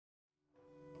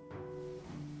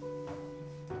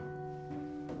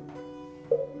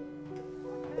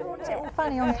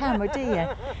funny on camera, do you?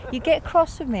 You get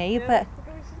cross with me, but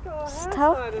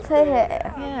Stop it.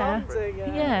 yeah,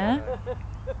 yeah.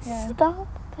 Stop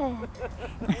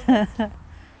it.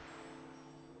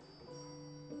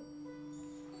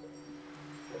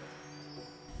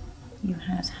 You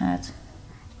had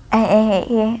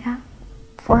A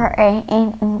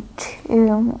brain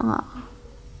tumour.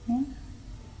 yeah.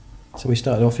 So we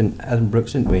started off in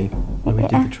Addenbrooke's, didn't we, when we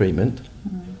did the treatment?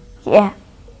 Yeah.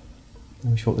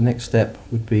 And we thought the next step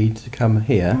would be to come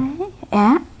here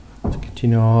Yeah. to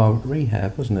continue our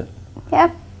rehab, wasn't it?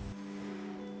 Yep.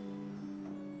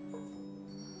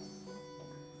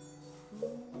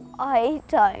 I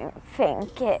don't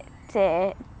think it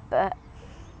did, but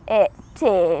it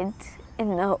did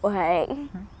in a way.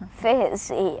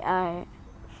 Physio.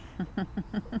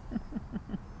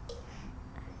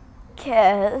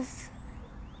 Because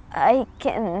I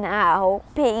can now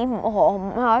be more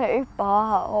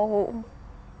mobile.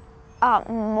 I'm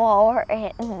more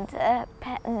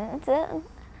independent.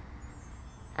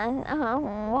 And I'm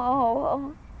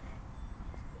more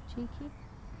Cheeky.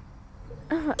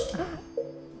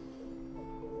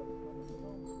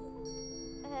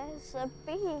 There's a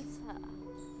beta.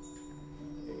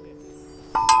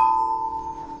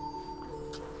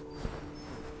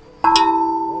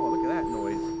 Oh, look at that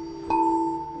noise.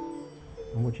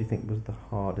 And what do you think was the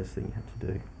hardest thing you had to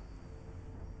do?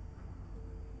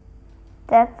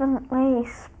 Definitely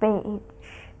speech.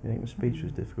 You think the speech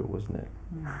was difficult, wasn't it?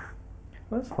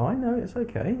 Well, that's fine. No, it's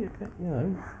okay. You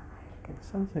know,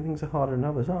 some things are harder than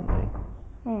others, aren't they?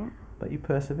 Yeah. But you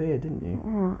persevered, didn't you?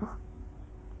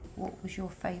 What was your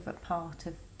favourite part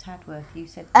of Tadworth? You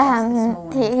said just this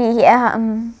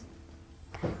morning.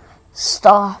 The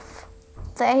staff,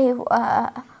 they were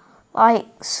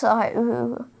like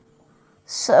so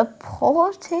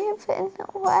supportive in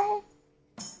a way.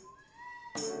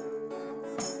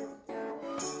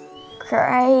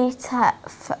 Great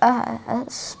at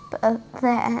first, but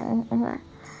then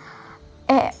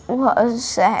it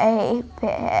was a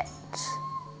bit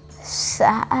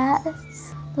sad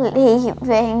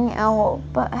leaving all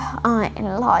behind,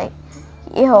 like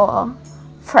your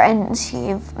friends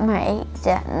you've made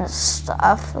and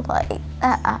stuff like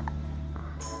that.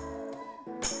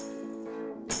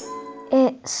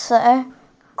 It's a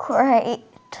great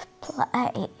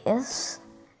place.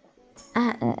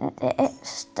 And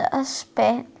it's just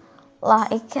been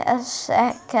like a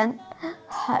second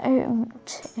home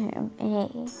to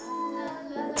me.